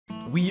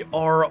we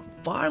are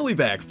finally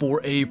back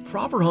for a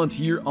proper hunt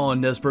here on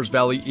Nez Perce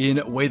Valley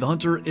in Way the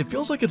Hunter. It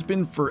feels like it's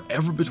been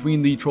forever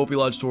between the Trophy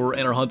Lodge tour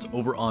and our hunts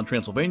over on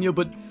Transylvania,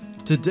 but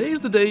today's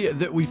the day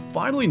that we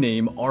finally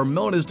name our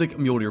Melanistic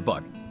mule deer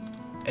buck.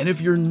 And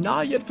if you're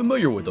not yet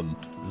familiar with him,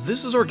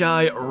 this is our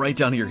guy right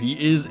down here. He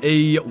is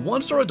a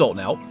 1-star adult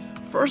now.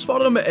 First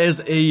spotted him as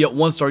a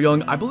 1-star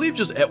young, I believe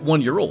just at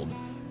 1 year old.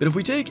 But if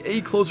we take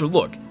a closer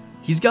look,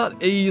 he's got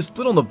a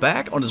split on the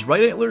back on his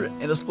right antler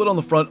and a split on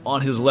the front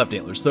on his left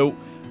antler. So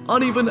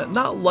uneven,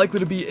 not likely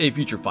to be a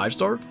future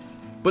 5-star.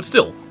 But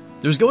still,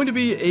 there's going to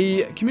be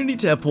a community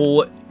tab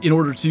poll in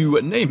order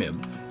to name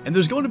him. And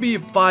there's going to be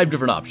 5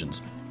 different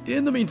options.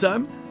 In the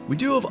meantime, we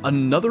do have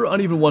another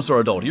uneven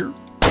 1-star adult here.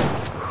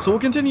 So we'll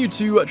continue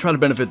to try to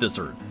benefit this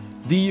herd.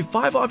 The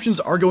 5 options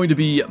are going to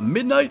be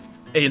Midnight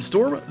and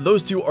Storm.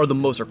 Those 2 are the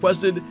most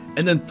requested.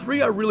 And then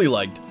 3 I really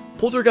liked: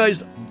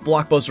 Poltergeist,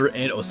 Blockbuster,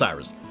 and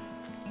Osiris.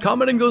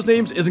 Commenting those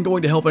names isn't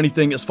going to help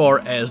anything as far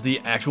as the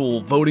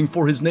actual voting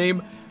for his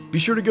name. Be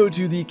sure to go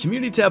to the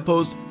community tab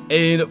post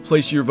and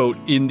place your vote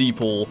in the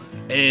poll,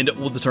 and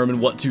we'll determine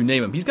what to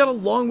name him. He's got a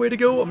long way to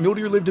go. Mule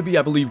deer lived to be,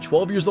 I believe,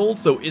 12 years old,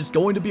 so it's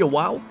going to be a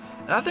while,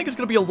 and I think it's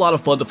going to be a lot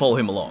of fun to follow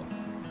him along.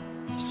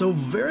 So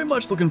very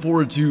much looking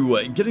forward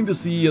to getting to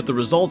see the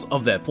results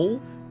of that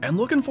poll, and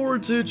looking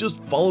forward to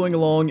just following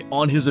along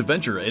on his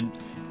adventure. And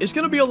it's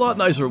going to be a lot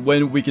nicer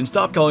when we can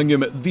stop calling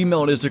him the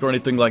Melanistic or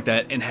anything like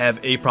that and have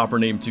a proper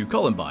name to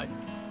call him by.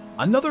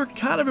 Another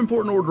kind of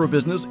important order of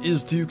business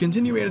is to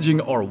continue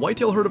managing our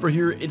whitetail herd over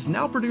here. It's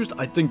now produced,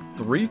 I think,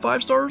 3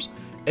 5-stars,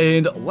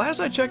 and last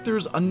I checked,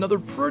 there's another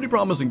pretty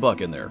promising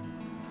buck in there.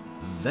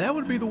 That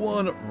would be the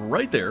one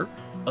right there,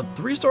 a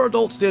 3-star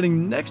adult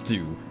standing next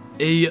to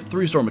a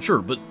 3-star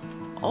mature, but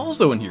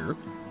also in here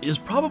is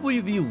probably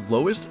the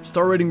lowest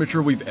star rating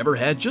mature we've ever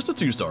had, just a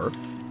 2-star,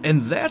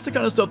 and that's the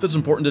kind of stuff that's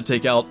important to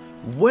take out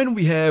when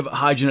we have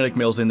high genetic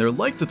males in there,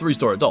 like the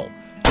 3-star adult.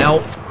 Now,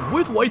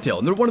 with whitetail,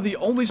 and they're one of the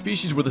only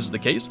species where this is the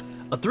case,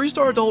 a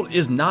 3-star adult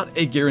is not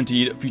a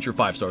guaranteed future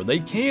 5-star. They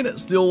can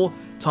still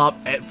top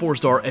at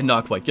 4-star and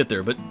not quite get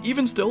there, but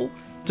even still,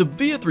 to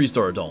be a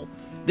 3-star adult,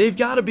 they've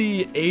got to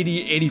be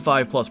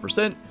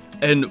 80–85+%,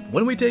 and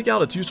when we take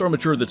out a 2-star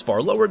mature that's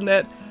far lower than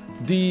that,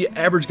 the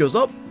average goes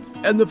up,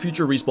 and the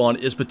future respawn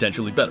is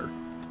potentially better.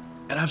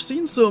 And I've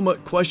seen some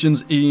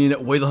questions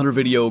in Way the Hunter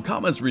video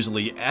comments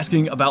recently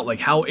asking about like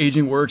how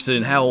aging works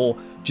and how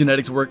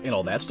genetics work and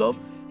all that stuff.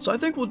 So I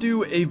think we'll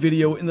do a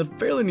video in the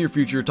fairly near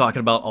future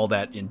talking about all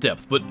that in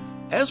depth. But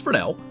as for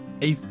now,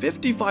 a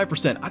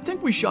 55%, I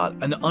think we shot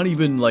an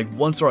uneven like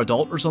 1-star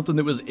adult or something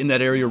that was in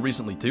that area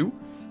recently too.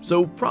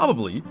 So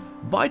probably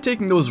by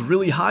taking those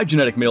really high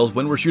genetic males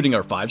when we're shooting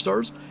our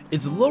 5-stars,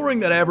 it's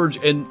lowering that average,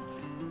 and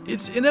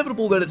it's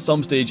inevitable that at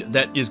some stage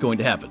that is going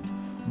to happen.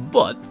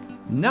 But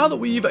now that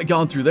we've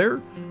gone through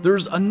there,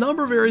 there's a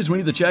number of areas we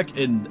need to check,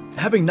 and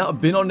having not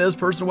been on Nez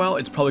Perce in a while,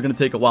 it's probably going to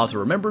take a while to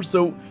remember,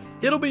 so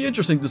it'll be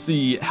interesting to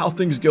see how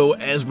things go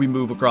as we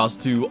move across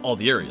to all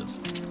the areas.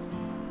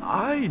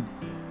 I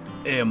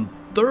am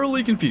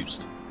thoroughly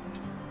confused.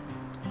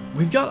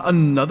 We've got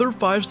another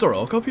 5-star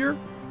elk up here?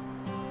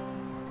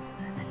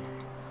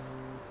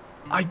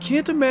 I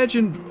can't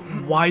imagine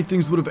why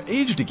things would have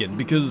aged again,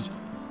 because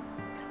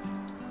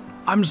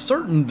I'm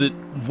certain that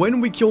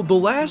when we killed the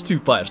last 2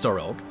 5-star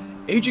elk,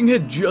 aging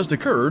had just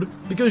occurred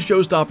because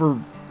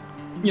Showstopper,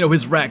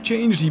 his rack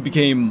changed. He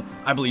became,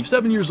 I believe,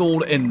 7 years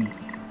old, and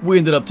we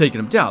ended up taking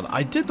him down.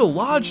 I did the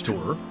lodge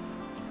tour,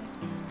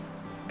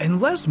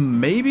 unless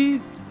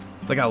maybe,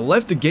 like, I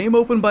left the game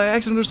open by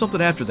accident or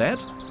something after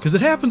that, because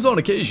it happens on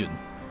occasion.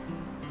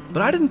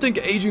 But I didn't think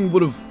aging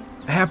would have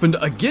happened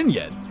again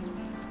yet.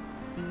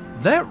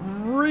 That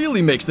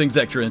really makes things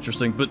extra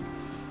interesting, but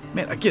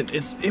man, again,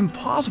 it's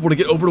impossible to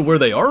get over to where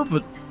they are,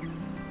 but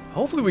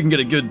hopefully we can get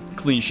a good,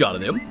 clean shot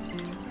of him.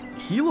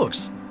 He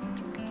looks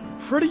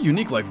pretty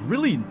unique, like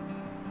really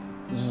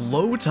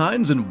low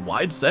tines and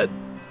wide set,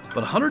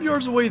 but 100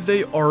 yards away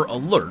they are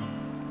alert.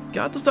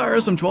 Got the Steyr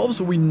SM12,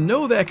 so we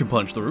know that can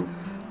punch through.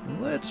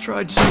 Let's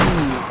try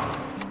to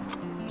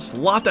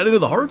slot that into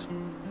the heart,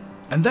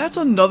 and that's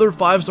another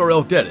 5-star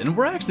elk dead, and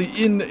we're actually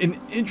in an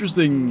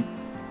interesting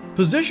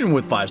position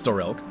with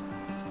 5-star elk.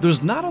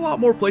 There's not a lot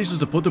more places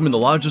to put them in the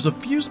lodge. There's a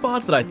few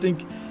spots that I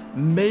think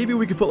maybe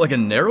we could put like a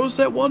narrow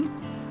set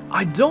one.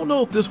 I don't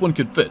know if this one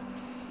could fit.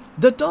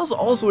 That does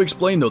also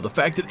explain, though, the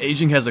fact that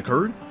aging has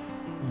occurred.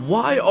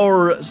 Why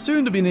our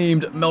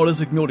soon-to-be-named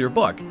Melanistic mule deer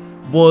buck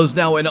was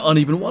now an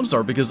uneven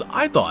 1-star, because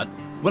I thought,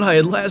 when I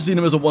had last seen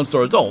him as a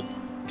 1-star adult,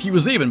 he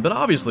was even, but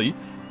obviously,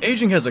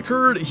 aging has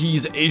occurred,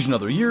 he's aged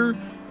another year,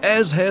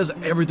 as has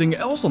everything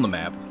else on the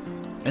map,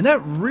 and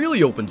that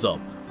really opens up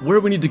where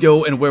we need to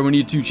go and where we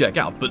need to check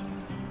out. But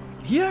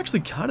he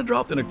actually kind of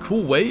dropped in a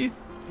cool way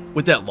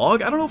with that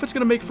log. I don't know if it's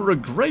going to make for a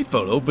great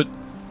photo, but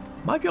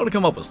might be able to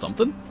come up with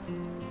something.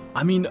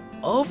 I mean,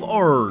 of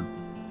our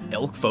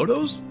elk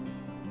photos,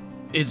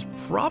 it's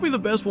probably the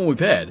best one we've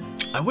had.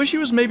 I wish he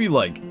was maybe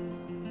like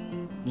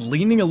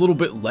leaning a little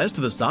bit less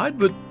to the side,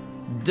 but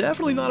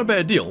definitely not a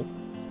bad deal.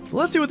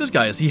 Let's see what this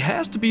guy is. He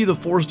has to be the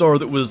 4-star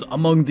that was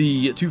among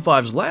the 2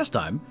 5s last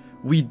time.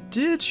 We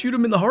did shoot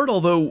him in the heart,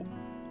 although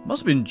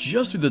must have been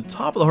just through the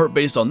top of the heart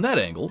based on that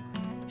angle.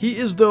 He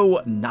is, though,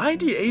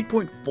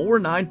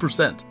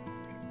 98.49%.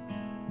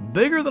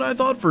 Bigger than I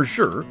thought for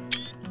sure.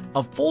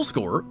 A full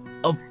score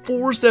of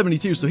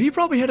 472, so he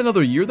probably had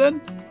another year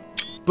then.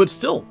 But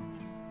still,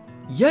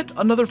 yet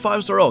another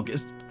 5-star elk.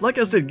 It's, like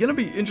I said, gonna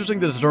be interesting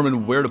to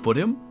determine where to put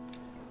him.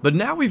 But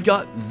now we've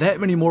got that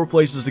many more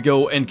places to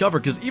go and cover,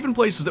 because even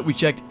places that we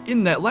checked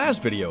in that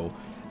last video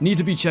need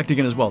to be checked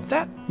again as well.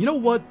 That, you know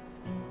what?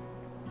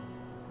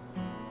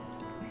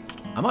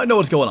 I might know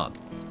what's going on.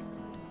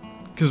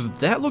 Because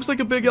that looks like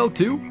a big elk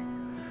too.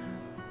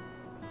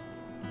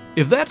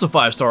 If that's a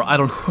 5-star, I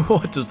don't know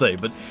what to say,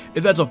 but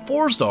if that's a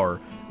 4-star,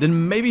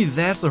 then maybe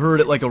that's the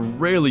herd at like a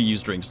rarely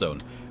used drink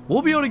zone.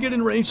 We'll be able to get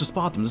in range to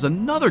spot them. There's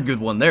another good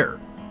one there.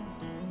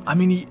 I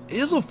mean, he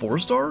is a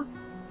 4-star,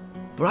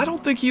 but I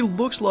don't think he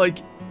looks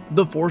like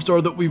the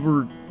 4-star that we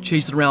were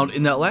chasing around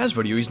in that last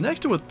video. He's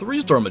next to a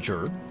 3-star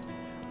mature,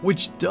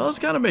 which does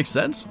kind of make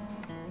sense.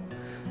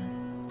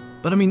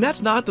 But I mean,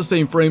 that's not the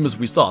same frame as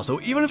we saw, so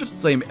even if it's the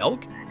same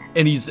elk,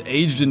 and he's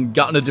aged and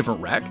gotten a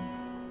different rack,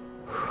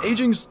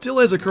 aging still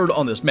has occurred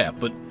on this map,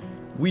 but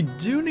we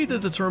do need to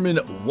determine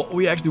what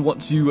we actually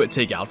want to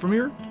take out from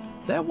here.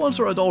 That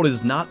 1-star adult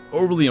is not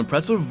overly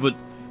impressive, but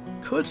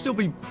could still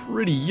be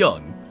pretty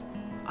young.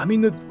 I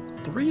mean, the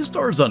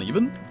 3-star is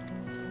uneven,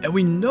 and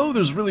we know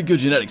there's really good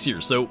genetics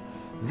here, so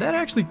that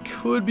actually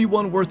could be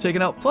one worth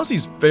taking out. Plus,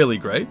 he's fairly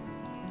gray.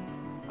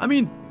 I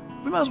mean,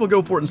 we might as well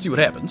go for it and see what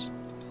happens.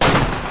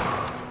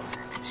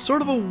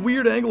 Sort of a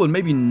weird angle and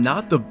maybe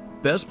not the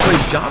best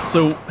placed shot,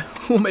 so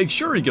we'll make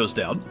sure he goes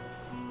down.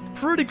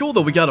 Pretty cool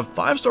though. We got a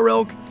 5-star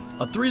elk,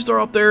 a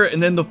 3-star up there,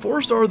 and then the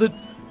 4-star that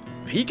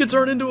he could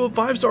turn into a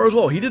 5-star as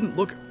well. He didn't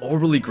look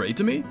overly great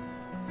to me,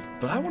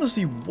 but I want to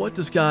see what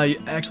this guy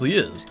actually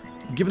is,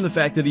 given the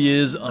fact that he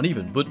is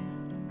uneven. But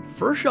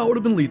first shot would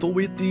have been lethal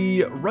with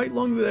the right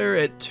lung there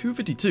at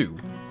 252,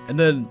 and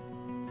then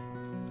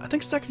I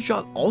think second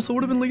shot also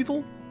would have been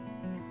lethal.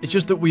 It's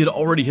just that we had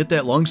already hit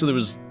that lung, so there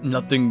was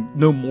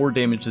no more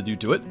damage to do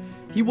to it.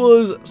 He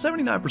was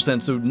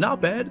 79%, so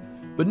not bad,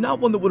 but not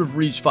one that would have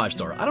reached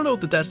 5-star. I don't know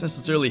if that's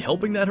necessarily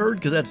helping that herd,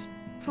 because that's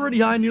pretty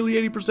high, nearly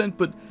 80%,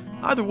 but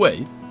either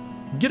way,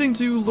 getting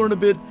to learn a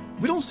bit.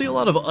 We don't see a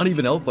lot of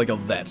uneven elk like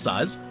of that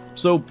size,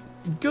 so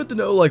good to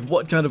know like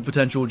what kind of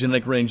potential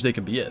genetic range they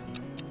can be in.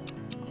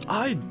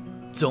 I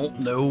don't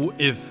know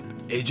if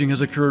aging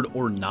has occurred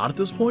or not at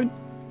this point.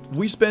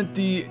 We spent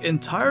the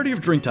entirety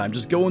of drink time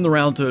just going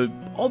around to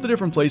all the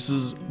different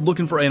places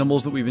looking for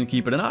animals that we've been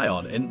keeping an eye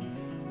on, and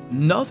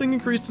nothing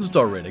increased in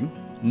star rating,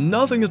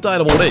 nothing has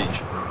died of old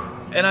age,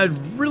 and I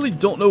really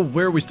don't know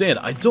where we stand.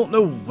 I don't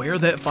know where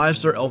that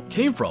 5-star elk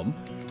came from,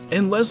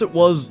 unless it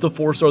was the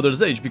 4-star that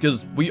is aged,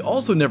 because we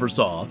also never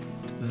saw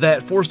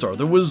that 4-star.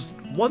 There was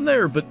one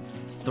there, but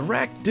the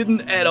rack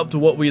didn't add up to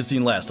what we had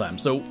seen last time,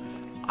 so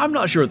I'm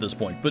not sure at this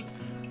point, but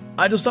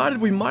I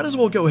decided we might as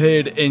well go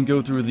ahead and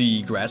go through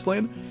the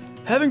grassland.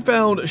 Having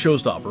found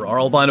Showstopper, our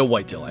albino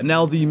whitetail, and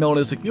now the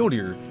Melanistic mule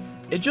deer,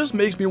 it just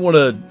makes me want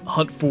to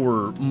hunt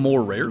for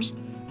more rares.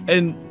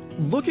 And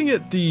looking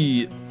at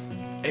the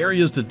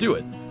areas to do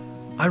it,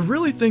 I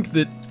really think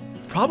that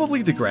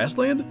probably the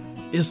grassland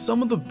is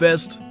some of the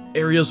best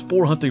areas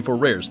for hunting for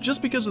rares,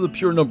 just because of the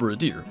pure number of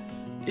deer.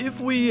 If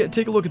we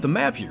take a look at the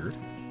map here,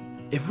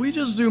 if we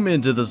just zoom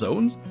into the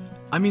zones,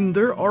 I mean,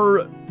 there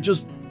are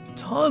just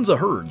tons of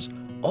herds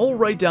all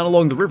right down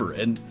along the river,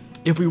 and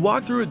if we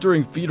walk through it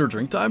during feed or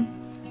drink time,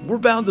 we're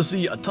bound to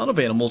see a ton of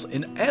animals.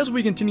 And as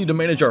we continue to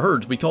manage our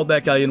herds, we called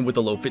that guy in with a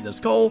low fitness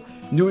call,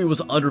 knew he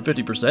was under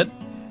 50%.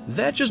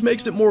 That just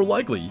makes it more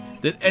likely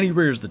that any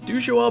rares that do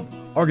show up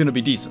are going to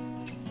be decent.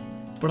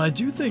 But I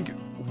do think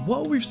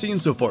what we've seen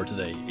so far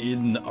today,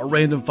 in a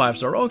random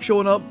 5-star elk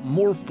showing up,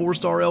 more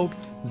 4-star elk,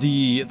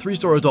 the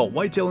 3-star adult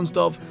whitetail and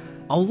stuff,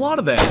 a lot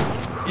of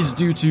that is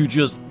due to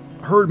just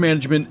herd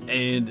management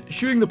and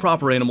shooting the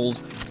proper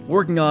animals,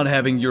 working on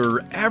having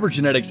your average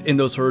genetics in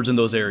those herds in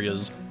those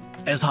areas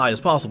as high as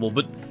possible.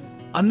 But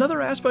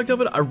another aspect of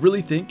it I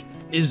really think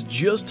is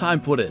just time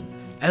put in.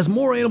 As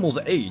more animals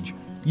age,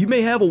 you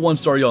may have a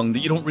 1-star young that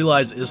you don't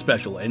realize is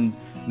special, and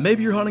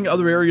maybe you're hunting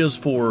other areas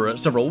for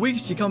several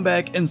weeks, you come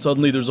back and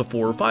suddenly there's a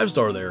 4 or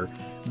 5-star there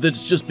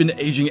that's just been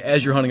aging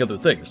as you're hunting other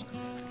things.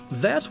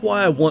 That's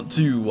why I want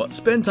to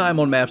spend time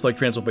on maps like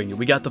Transylvania.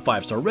 We got the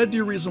 5-star red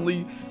deer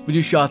recently, we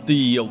just shot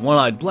the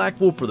one-eyed black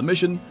wolf for the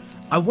mission.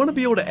 I want to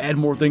be able to add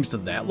more things to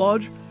that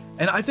lodge,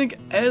 and I think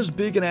as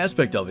big an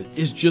aspect of it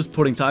is just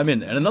putting time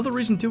in. And another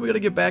reason too, we got to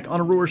get back on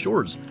Aurora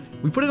Shores.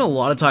 We put in a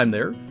lot of time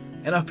there,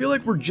 and I feel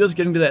like we're just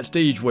getting to that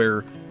stage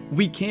where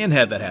we can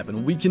have that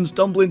happen. We can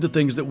stumble into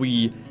things that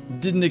we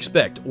didn't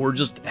expect, or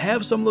just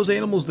have some of those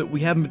animals that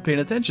we haven't been paying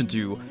attention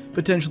to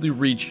potentially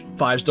reach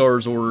 5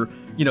 stars or,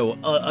 you know,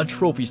 a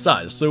trophy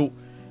size. So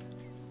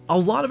a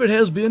lot of it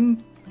has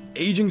been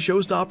aging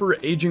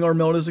Showstopper, aging our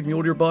Melanistic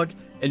mule deer buck,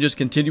 and just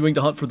continuing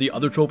to hunt for the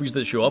other trophies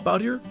that show up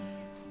out here.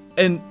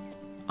 And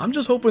I'm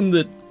just hoping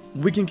that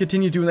we can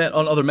continue doing that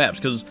on other maps,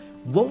 because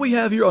what we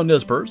have here on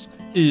Nez Perce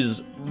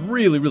is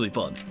really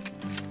fun.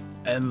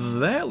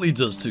 And that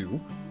leads us to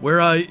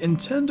where I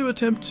intend to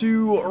attempt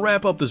to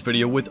wrap up this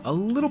video with a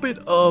little bit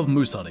of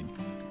moose hunting.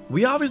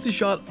 We obviously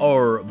shot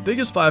our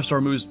biggest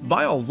 5-star moose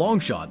by a long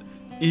shot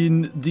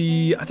in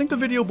I think the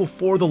video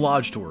before the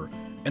lodge tour.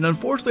 And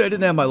unfortunately I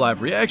didn't have my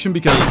live reaction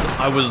because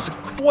I was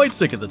quite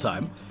sick at the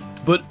time.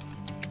 But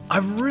I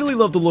really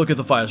love the look at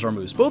the 5-star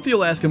moose, both the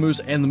Alaska moose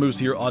and the moose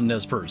here on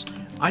Nez Perce.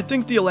 I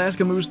think the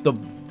Alaska moose, the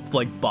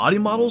body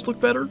models look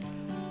better,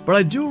 but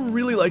I do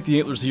really like the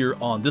antlers here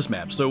on this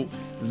map, so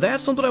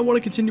that's something I want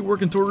to continue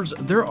working towards.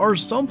 There are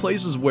some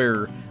places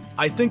where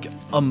I think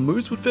a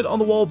moose would fit on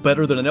the wall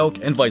better than an elk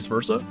and vice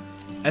versa,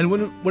 and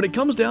when it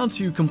comes down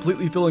to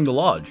completely filling the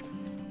lodge,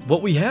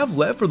 what we have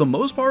left for the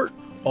most part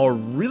are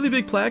really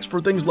big plaques for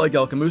things like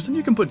elk and moose, and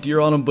you can put deer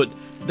on them, but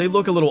they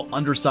look a little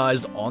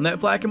undersized on that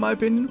plaque in my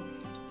opinion.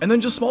 And then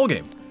just small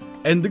game.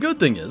 And the good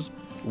thing is,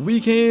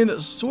 we can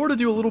sort of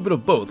do a little bit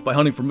of both by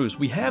hunting for moose.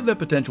 We have that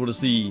potential to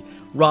see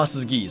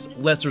Ross's geese,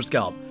 lesser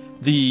scalp.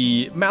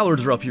 The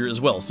mallards are up here as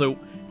well, so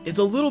it's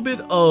a little bit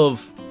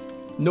of,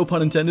 no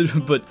pun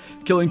intended, but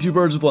killing two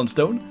birds with one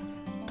stone.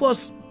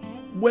 Plus,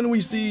 when we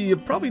see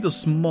probably the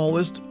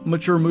smallest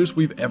mature moose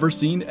we've ever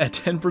seen at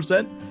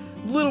 10%,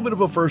 a little bit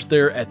of a first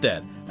there at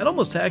that. I'd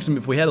almost tax him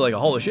if we had like a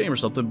Hall of Shame or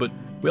something, but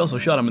we also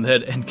shot him in the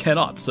head and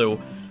cannot,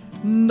 so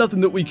nothing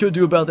that we could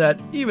do about that,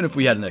 even if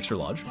we had an extra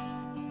lodge.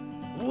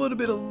 Would have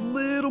been a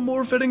little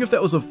more fitting if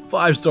that was a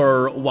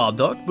 5-star wild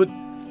duck, but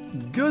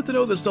good to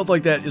know that stuff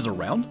like that is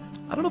around.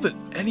 I don't know that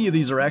any of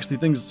these are actually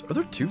things. Are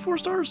there 2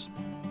 4-stars?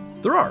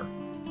 There are.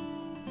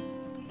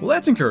 Well,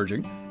 that's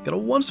encouraging. Got a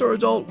 1-star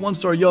adult,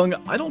 1-star young.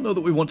 I don't know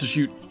that we want to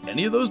shoot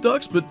any of those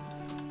ducks, but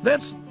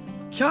that's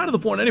kind of the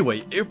point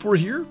anyway. If we're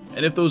here,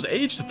 and if those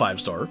age to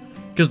 5-star,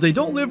 because they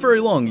don't live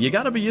very long, you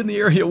gotta be in the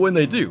area when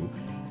they do.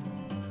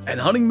 And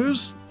hunting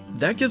moose,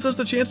 that gives us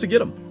the chance to get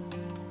them.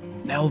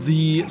 Now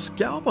the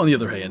scalp, on the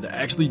other hand,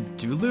 actually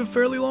do live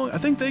fairly long. I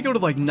think they go to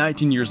like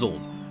 19 years old.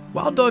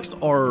 Wild ducks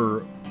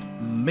are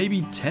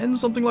maybe 10,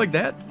 something like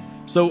that.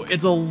 So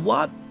it's a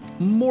lot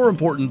more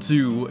important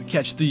to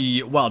catch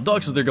the wild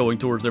ducks as they're going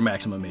towards their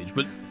maximum age.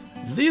 But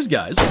these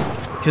guys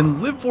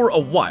can live for a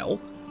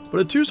while, but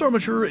a 2-star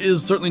mature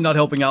is certainly not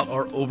helping out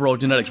our overall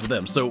genetics with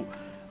them. So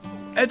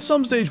at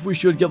some stage we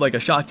should get like a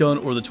shotgun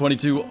or the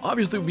 22.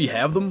 Obviously we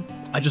have them,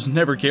 I just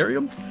never carry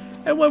them.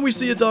 And when we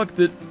see a duck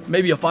that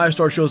maybe a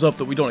 5-star shows up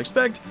that we don't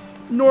expect,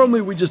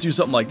 normally we just do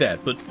something like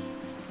that. But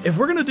if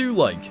we're gonna do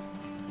like,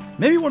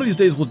 maybe one of these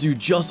days we'll do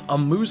just a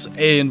moose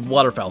and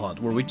waterfowl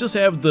hunt, where we just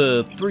have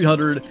the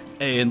 300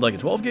 and like a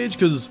 12 gauge,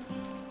 because,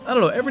 I don't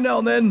know, every now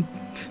and then,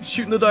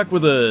 shooting the duck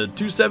with a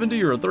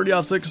 270 or a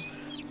 30-06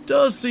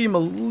 does seem a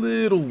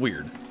little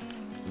weird.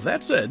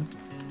 That said,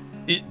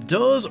 it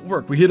does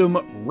work. We hit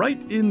him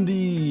right in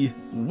the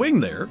wing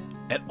there,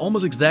 at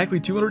almost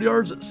exactly 200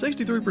 yards,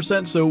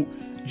 63%, so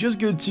just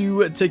good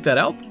to take that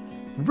out.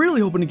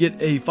 Really hoping to get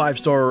a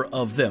 5-star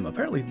of them.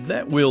 Apparently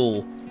that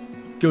will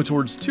go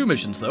towards 2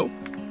 missions though.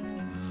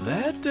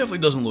 That definitely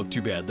doesn't look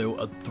too bad though.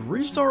 A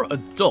 3-star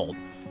adult.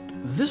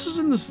 This is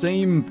in the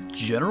same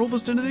general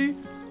vicinity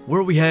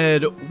where we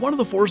had one of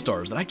the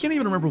 4-stars, and I can't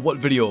even remember what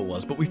video it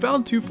was, but we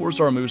found 2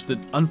 4-star moose that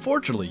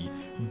unfortunately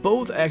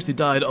both actually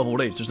died of old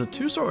age. There's a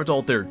 2-star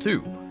adult there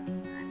too.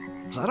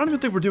 So I don't even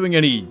think we're doing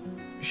any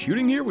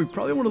shooting here. We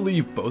probably want to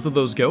leave both of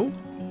those go.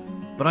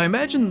 But I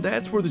imagine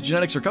that's where the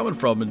genetics are coming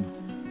from,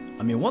 and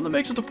I mean, one that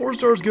makes it to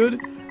 4-star is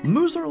good.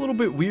 Moose are a little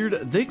bit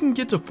weird. They can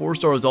get to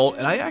 4-star adult,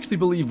 and I actually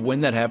believe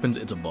when that happens,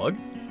 it's a bug.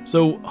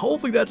 So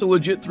hopefully that's a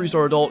legit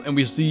 3-star adult, and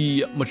we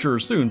see mature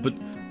soon. But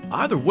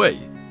either way,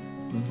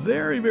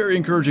 very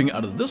encouraging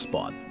out of this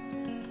spot.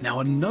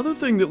 Now another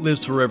thing that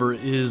lives forever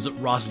is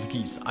Ross's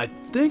geese. I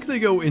think they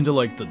go into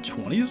like the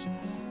 20s,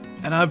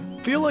 and I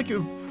feel like it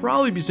would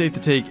probably be safe to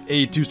take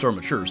a 2-star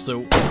mature.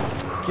 So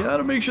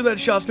gotta make sure that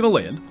shot's gonna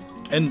land.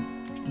 And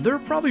there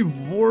probably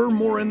were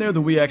more in there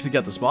than we actually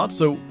got the spot,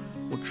 so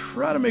we'll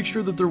try to make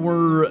sure that there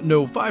were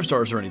no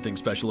 5-stars or anything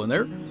special in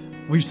there.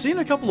 We've seen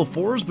a couple of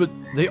 4s, but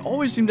they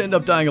always seem to end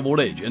up dying of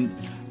old age. And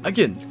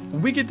again,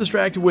 we get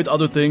distracted with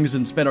other things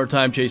and spend our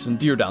time chasing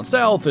deer down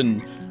south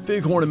and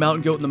bighorn and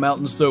mountain goat in the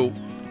mountains, so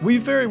we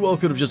very well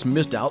could have just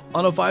missed out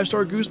on a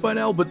 5-star goose by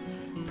now, but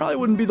probably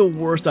wouldn't be the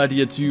worst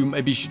idea to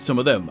maybe shoot some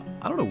of them.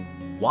 I don't know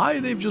why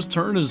they've just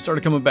turned and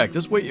started coming back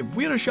this way. If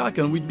we had a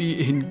shotgun, we'd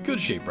be in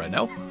good shape right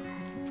now.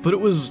 But it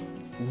was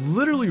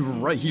literally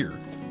right here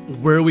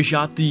where we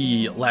shot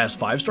the last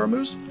 5-star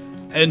moose,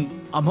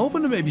 and I'm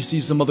hoping to maybe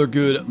see some other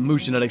good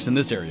moose genetics in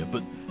this area.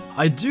 But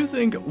I do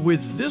think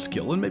with this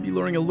kill and maybe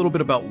learning a little bit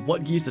about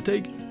what geese to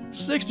take,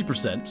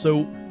 60%,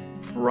 so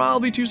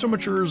probably 2-star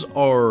matures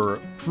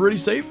are pretty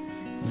safe.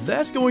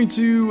 That's going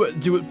to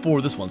do it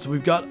for this one. So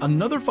we've got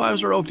another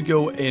 5-star elk to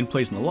go and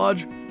place in the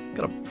lodge.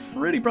 Got a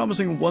pretty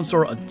promising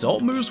 1-star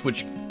adult moose,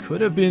 which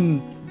could have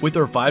been with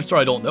our 5-star,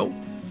 I don't know.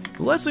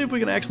 Let's see if we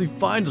can actually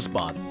find a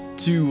spot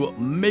to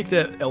make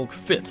that elk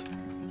fit.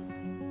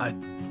 I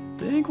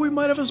think we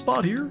might have a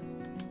spot here.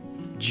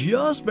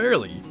 Just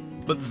barely.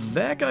 But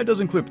that guy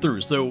doesn't clip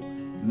through, so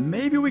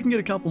maybe we can get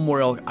a couple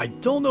more elk. I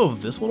don't know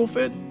if this one will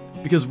fit,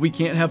 because we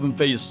can't have him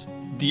face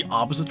the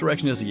opposite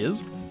direction as he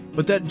is,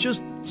 but that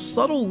just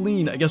subtle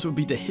lean, I guess it would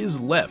be to his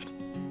left,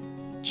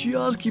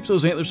 just keeps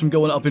those antlers from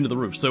going up into the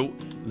roof. So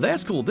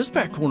that's cool. This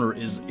back corner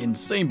is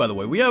insane, by the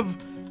way. We have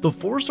the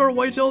 4-star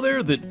whitetail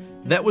there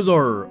that was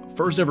our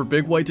first ever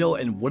big whitetail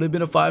and would have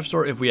been a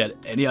 5-star if we had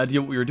any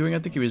idea what we were doing. I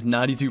think it was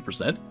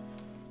 92%.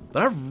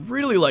 But I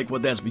really like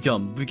what that's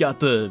become. We got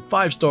the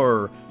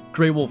 5-star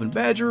gray wolf and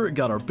badger,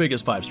 got our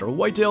biggest 5-star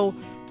whitetail,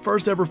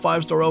 first ever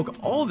 5-star elk.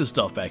 All this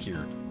stuff back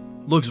here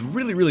looks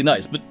really, really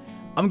nice. But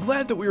I'm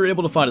glad that we were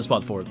able to find a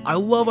spot for it. I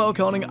love elk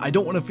hunting. I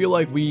don't want to feel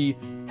like we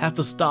have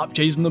to stop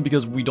chasing them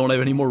because we don't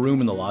have any more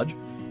room in the lodge.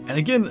 And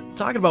again,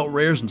 talking about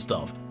rares and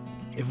stuff,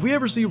 if we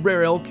ever see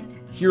rare elk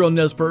here on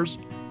Nez Perce,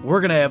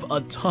 we're going to have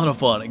a ton of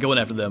fun going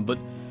after them. But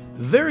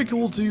very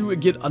cool to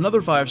get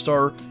another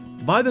 5-star.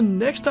 By the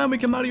next time we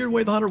come out here in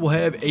Way the Hunter, we'll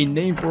have a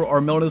name for our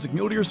Melanistic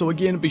mule deer. So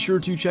again, be sure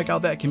to check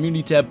out that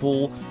community tab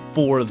poll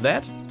for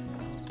that.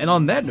 And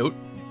on that note,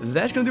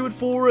 that's going to do it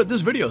for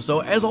this video.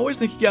 So as always,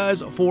 thank you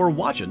guys for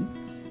watching,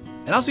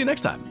 and I'll see you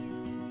next time.